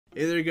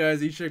Hey there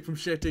guys, Shaqtech from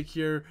Shaqtech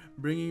here,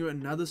 bringing you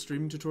another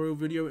streaming tutorial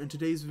video. In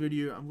today's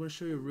video, I'm going to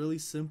show you a really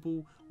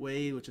simple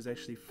way, which is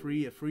actually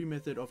free, a free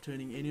method of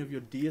turning any of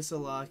your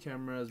DSLR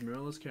cameras,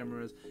 mirrorless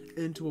cameras,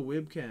 into a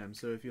webcam.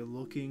 So if you're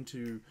looking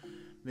to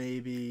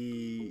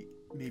maybe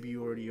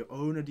you already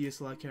own a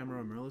DSLR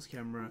camera or mirrorless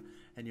camera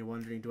and you're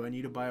wondering, do I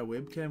need to buy a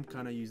webcam?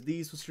 Can I use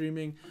these for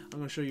streaming? I'm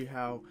going to show you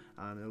how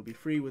it'll be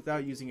free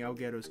without using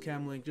Elgato's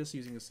Camlink, just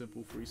using a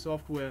simple free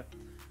software.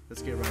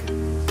 Let's get right into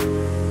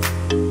this.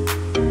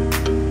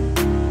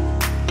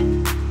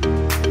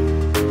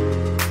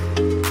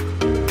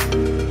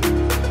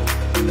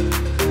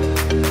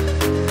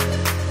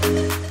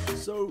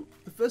 So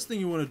the first thing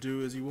you want to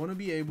do is you want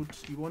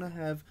to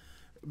have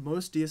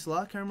most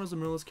DSLR cameras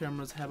and mirrorless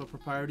cameras have a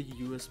proprietary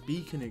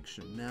USB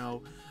connection.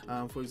 Now,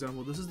 for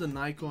example, this is the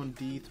Nikon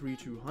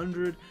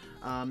D3200.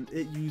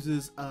 It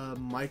uses a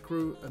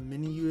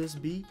mini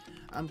USB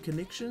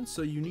connection,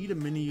 so you need a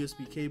mini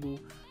USB cable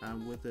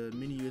with a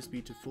mini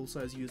USB to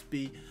full-size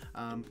USB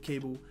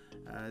cable.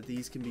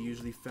 These can be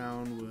usually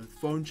found with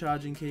phone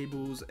charging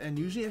cables and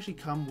usually actually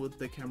come with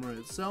the camera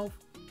itself.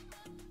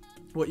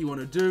 What you want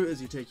to do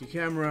is you take your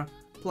camera,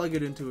 plug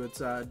it into its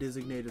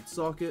designated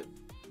socket,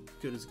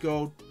 good as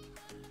gold,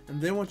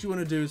 and then what you want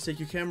to do is take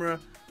your camera,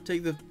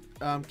 take the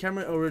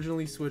camera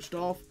originally switched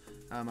off,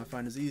 I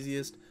find is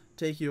easiest,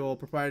 take your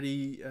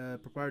proprietary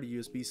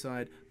USB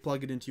side,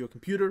 plug it into your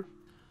computer.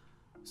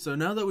 So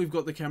now that we've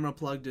got the camera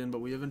plugged in but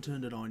we haven't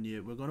turned it on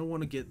yet, we're going to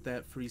want to get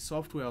that free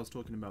software I was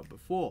talking about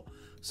before.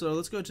 So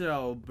let's go to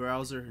our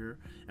browser here,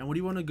 and what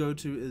you want to go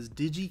to is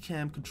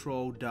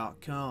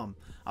digicamcontrol.com.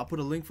 I'll put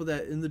a link for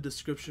that in the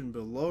description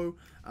below.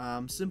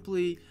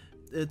 Simply,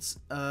 it's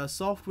a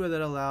software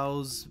that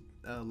allows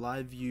a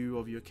live view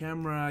of your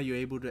camera. You're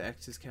able to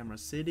access camera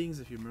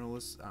settings if your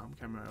mirrorless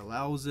camera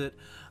allows it.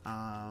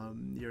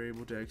 You're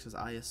able to access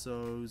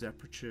ISOs,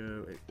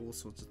 aperture, all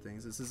sorts of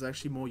things. This is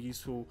actually more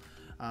useful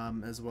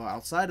as well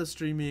outside of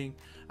streaming,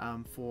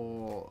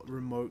 for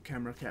remote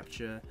camera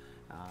capture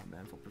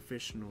and for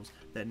professionals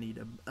that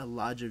need a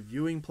larger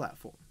viewing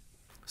platform.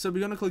 So we're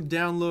going to click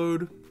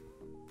download.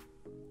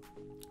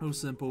 Real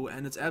simple,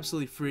 and it's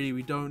absolutely free.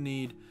 We don't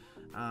need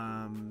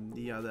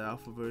the other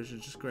alpha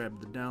version. Just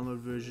grab the download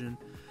version,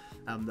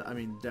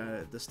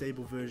 the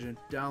stable version,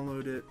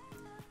 download it,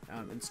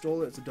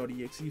 install it. It's a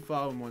 .exe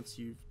file, and once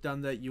you've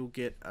done that, you'll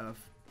get a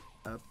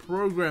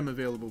program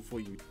available for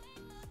you.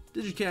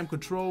 Digicam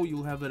Control,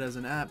 you'll have it as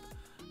an app.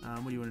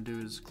 What you want to do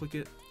is click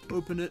it,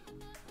 open it.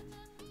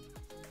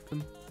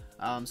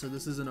 So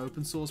this is an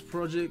open source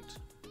project.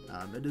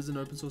 It is an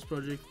open source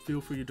project.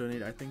 Feel free to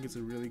donate. I think it's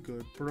a really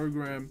good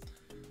program.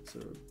 So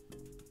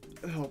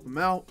help them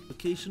out.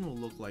 Application will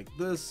look like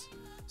this.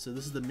 So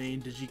this is the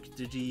main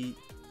Digicam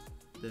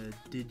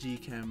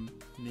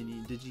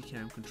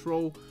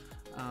Control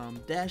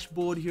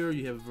dashboard. Here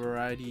you have a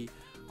variety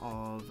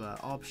of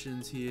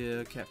options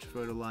here: capture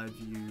photo, live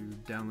view,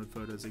 download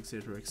photos,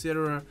 etc.,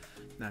 etc.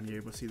 Now you're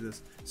able to see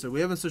this. So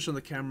we haven't switched on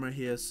the camera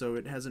here, so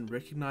it hasn't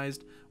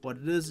recognized what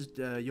it is.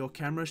 Your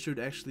camera should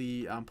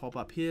actually pop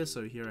up here.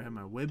 So here I have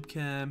my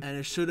webcam, and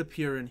it should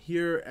appear in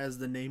here as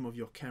the name of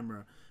your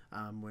camera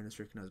when it's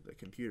recognized by the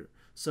computer.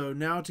 So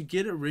now to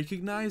get it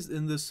recognized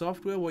in this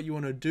software, what you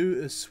want to do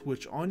is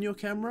switch on your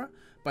camera.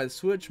 By the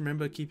switch,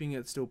 remember keeping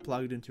it still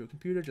plugged into your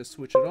computer, just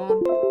switch it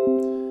on.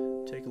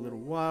 Take a little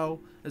while.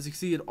 As you can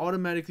see, it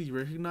automatically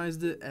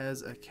recognized it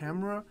as a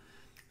camera.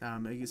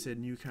 Like I said,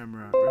 new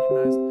camera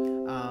recognized.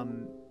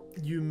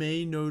 You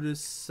may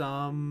notice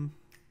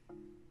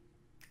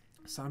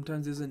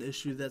sometimes there's an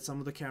issue that some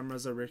of the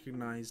cameras are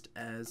recognized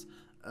as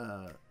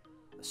a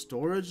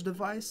storage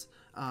device.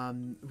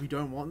 We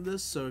don't want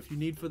this, so if you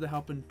need further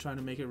help in trying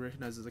to make it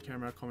recognized as a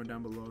camera, comment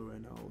down below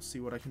and I'll see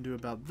what I can do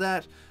about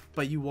that.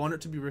 But you want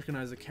it to be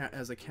recognized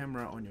as a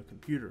camera on your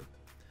computer.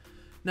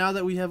 Now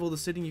that we have all the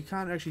settings, you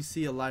can't actually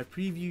see a live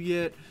preview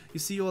yet. You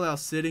see all our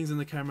settings in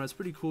the camera. It's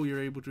pretty cool. You're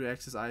able to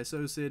access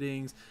ISO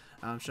settings,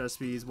 shutter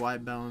speeds,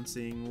 white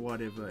balancing,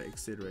 whatever,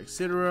 etc.,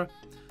 etc.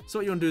 So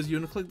what you want to do is you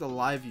want to click the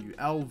live view,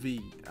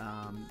 LV.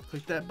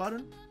 Click that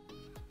button.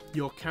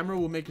 Your camera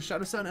will make a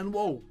shutter sound, and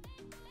whoa,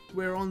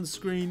 we're on the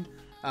screen.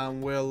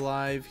 We're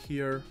live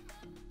here.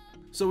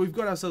 So we've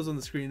got ourselves on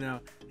the screen now.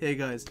 Hey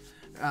guys.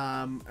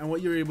 And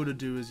what you're able to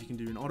do is you can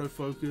do an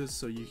autofocus,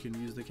 so you can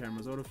use the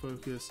camera's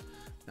autofocus,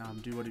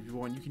 do whatever you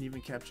want. You can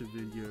even capture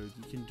video.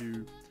 You can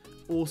do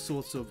all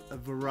sorts of a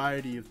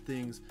variety of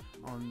things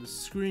on the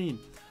screen.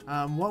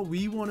 What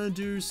we want to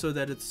do so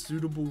that it's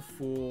suitable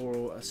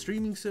for a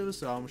streaming service,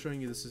 so I'm showing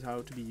you this is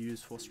how to be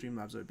used for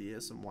Streamlabs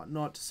OBS and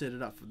whatnot to set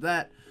it up for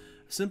that.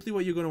 Simply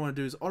what you're going to want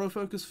to do is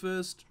autofocus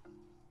first.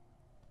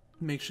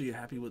 Make sure you're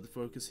happy with the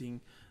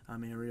focusing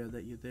area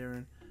that you're there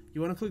in.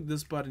 You want to click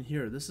this button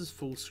here. This is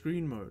full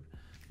screen mode.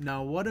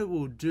 Now what it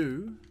will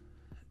do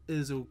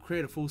is it will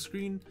create a full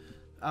screen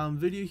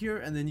video here,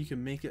 and then you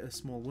can make it a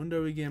small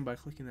window again by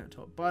clicking that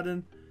top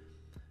button.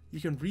 You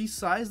can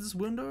resize this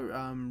window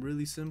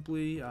really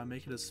simply,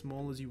 make it as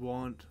small as you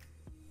want.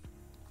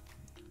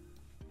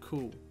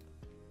 Cool.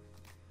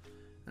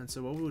 And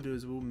so what we'll do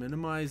is we'll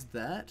minimize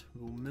that,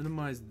 we'll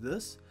minimize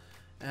this,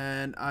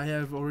 And I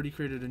have already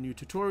created a new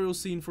tutorial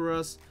scene for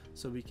us,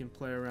 so we can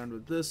play around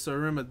with this. So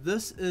remember,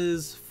 this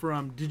is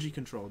from Digicam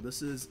Control.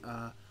 This is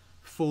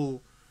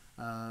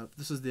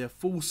this is their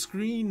full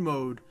screen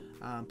mode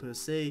per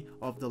se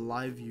of the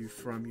live view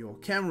from your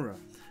camera.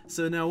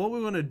 So now what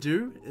we want to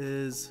do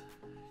is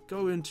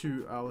go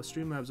into our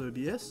Streamlabs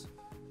OBS,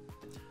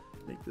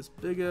 make this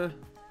bigger,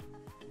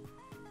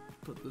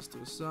 put this to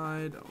a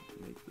side,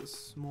 I'll make this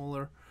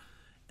smaller,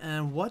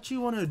 and what you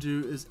want to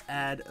do is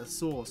add a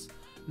source.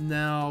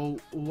 Now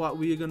what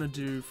we are going to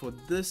do for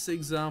this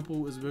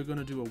example is we're going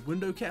to do a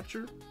window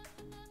capture.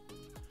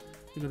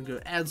 We're going to go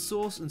add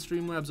source in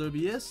Streamlabs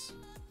OBS,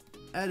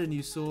 add a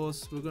new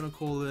source. We're going to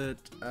call it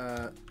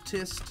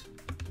test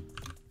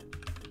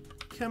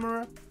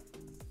camera,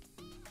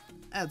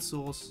 add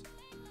source.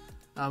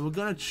 We're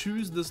going to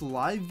choose this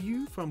live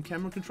view from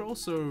camera control,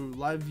 so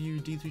live view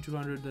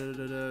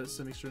D3200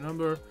 some extra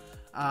number.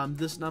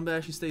 This number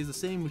actually stays the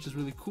same, which is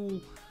really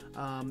cool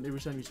every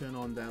time you turn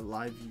on that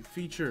live view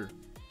feature.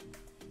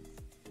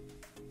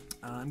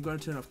 I'm going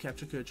to turn off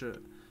capture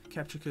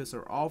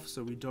cursor off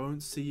so we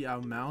don't see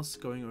our mouse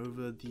going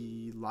over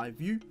the live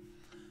view.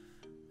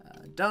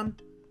 Done.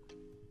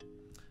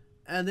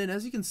 And then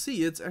as you can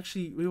see, it's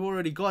actually, we've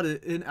already got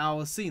it in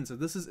our scene. So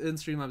this is in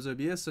Streamlabs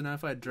OBS. So now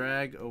if I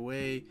drag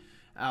away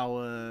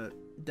our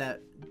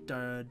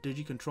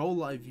Digicam Control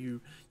live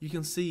view, you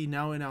can see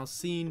now in our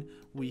scene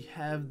we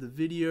have the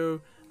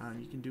video.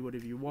 You can do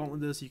whatever you want with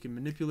this. You can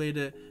manipulate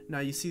it. Now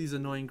you see these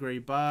annoying gray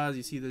bars.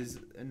 You see these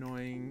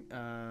annoying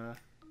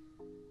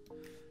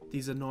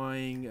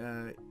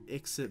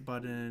exit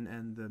button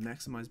and the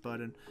maximize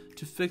button.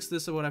 To fix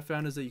this, what I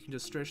found is that you can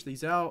just stretch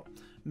these out,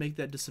 make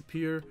that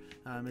disappear.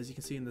 As you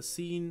can see in the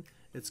scene,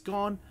 it's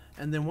gone.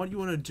 And then what you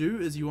want to do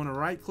is you want to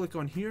right click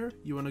on here,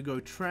 you want to go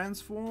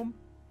transform,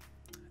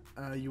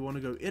 you want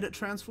to go edit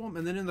transform,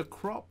 and then in the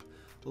crop,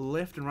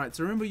 left and right.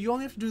 So remember, you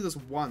only have to do this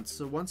once.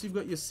 So once you've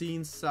got your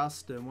scene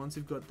sussed and once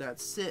you've got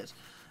that set,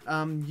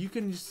 you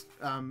can just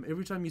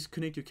every time you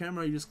connect your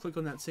camera, you just click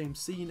on that same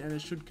scene and it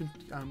should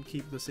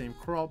keep the same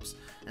crops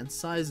and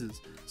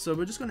sizes. So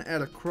we're just going to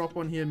add a crop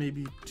on here,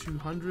 maybe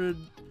 200.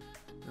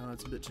 No,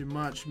 it's a bit too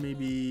much.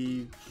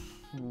 Maybe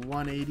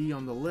 180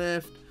 on the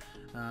left,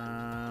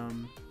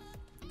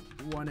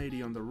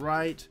 180 on the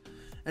right.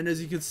 And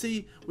as you can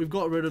see, we've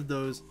got rid of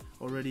those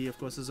already. Of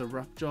course, it's a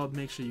rough job.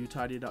 Make sure you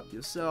tidy it up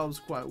yourselves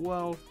quite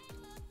well.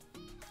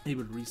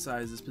 Able to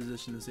resize this,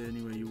 position this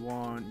anywhere you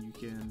want.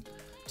 You can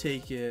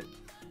take it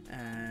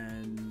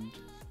and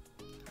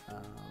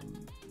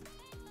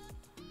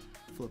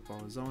flip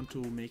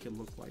horizontal, make it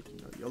look like, you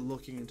know, you're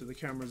looking into the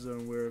camera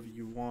zone wherever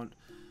you want,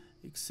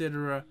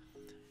 etc.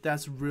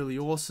 That's really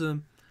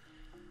awesome.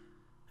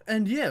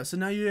 And yeah, so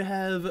now you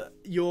have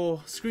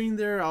your screen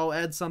there. I'll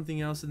add something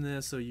else in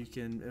there so you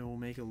can, it will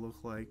make it look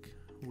like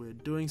we're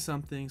doing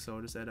something. So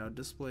I'll just add our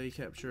display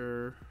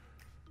capture.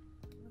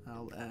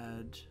 I'll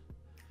add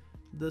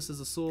this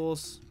as a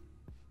source.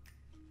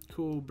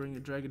 Cool, bring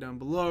it, drag it down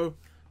below.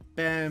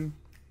 Bam.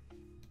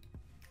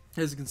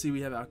 As you can see,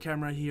 we have our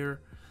camera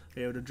here.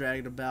 Be able to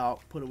drag it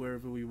about, put it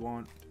wherever we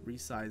want,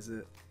 resize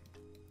it,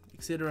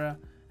 etc.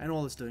 And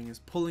all it's doing is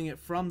pulling it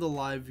from the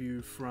live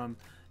view from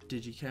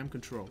Digicam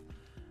Control,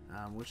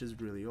 which is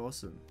really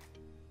awesome.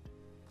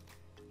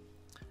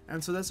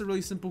 And so that's a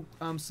really simple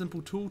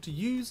tool to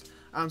use.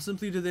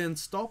 Simply to then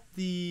stop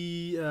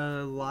the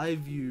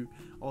live view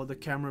or the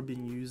camera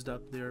being used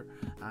up there.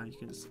 You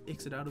can just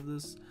exit out of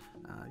this.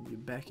 You're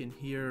back in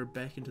here,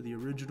 back into the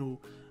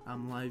original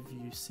live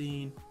view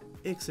scene.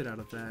 Exit out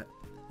of that.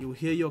 You'll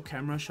hear your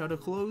camera shutter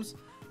close.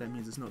 That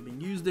means it's not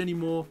being used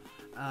anymore.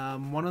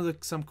 One of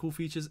some cool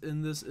features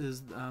in this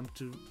is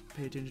to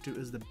pay attention to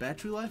is the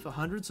battery life,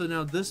 100. So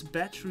now this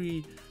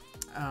battery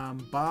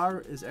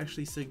bar is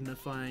actually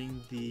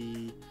signifying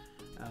the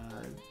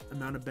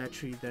amount of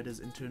battery that is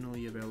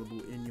internally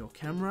available in your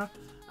camera.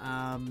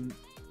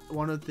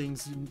 One of the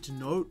things you need to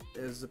note,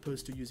 as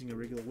opposed to using a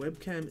regular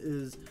webcam,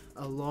 is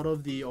a lot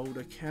of the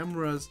older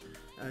cameras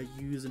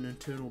use an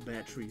internal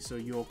battery, so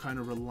you're kind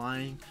of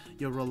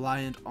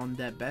reliant on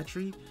that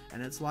battery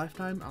and its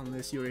lifetime,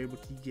 unless you're able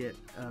to get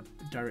a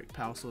direct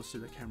power source to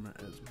the camera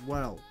as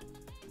well,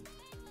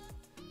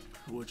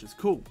 which is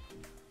cool.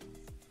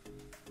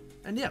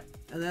 And yeah,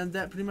 and then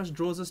that pretty much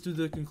draws us to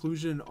the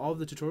conclusion of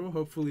the tutorial.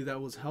 Hopefully that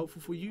was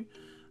helpful for you.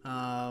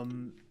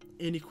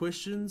 Any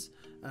questions,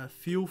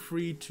 feel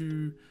free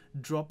to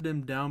drop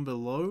them down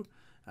below.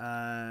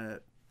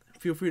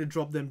 Feel free to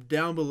drop them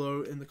down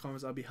below in the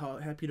comments. I'll be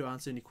happy to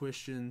answer any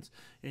questions,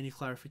 any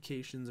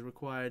clarifications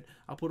required.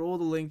 I'll put all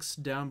the links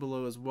down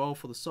below as well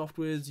for the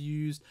softwares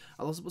used.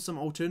 I'll also put some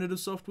alternative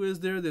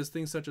softwares there. There's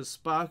things such as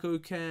Elgato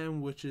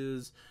Camlink, which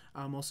is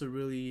also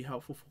really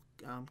helpful for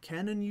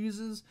Canon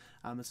users.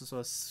 It's also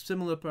a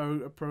similar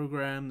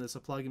program. There's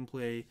a plug and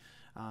play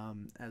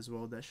as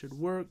well that should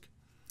work.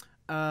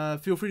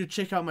 Feel free to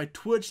check out my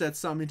Twitch. That's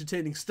some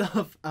entertaining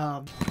stuff.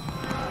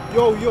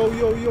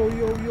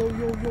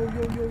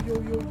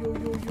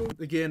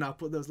 Again, I'll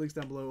put those links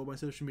down below, all my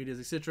social medias,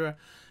 etc.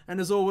 And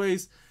as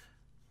always,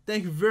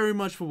 Thank you very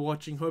much for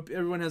watching. Hope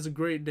everyone has a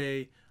great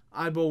day.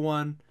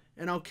 Eyeball1,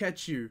 and I'll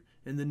catch you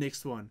in the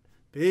next one.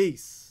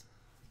 Peace.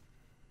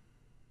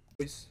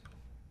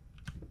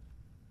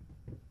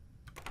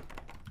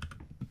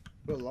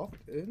 We're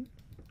locked in.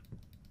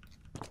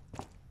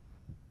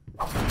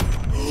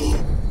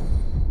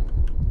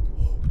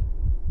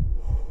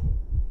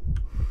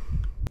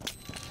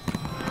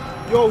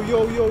 Yo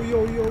yo yo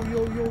yo yo yo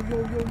yo yo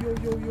yo yo yo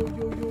yo yo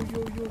yo yo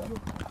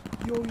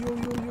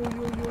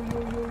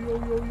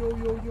yo yo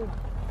yo yo.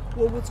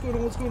 Whoa, what's going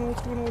on? What's going on?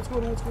 What's going on? What's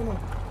going on? What's going on?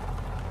 What's going on?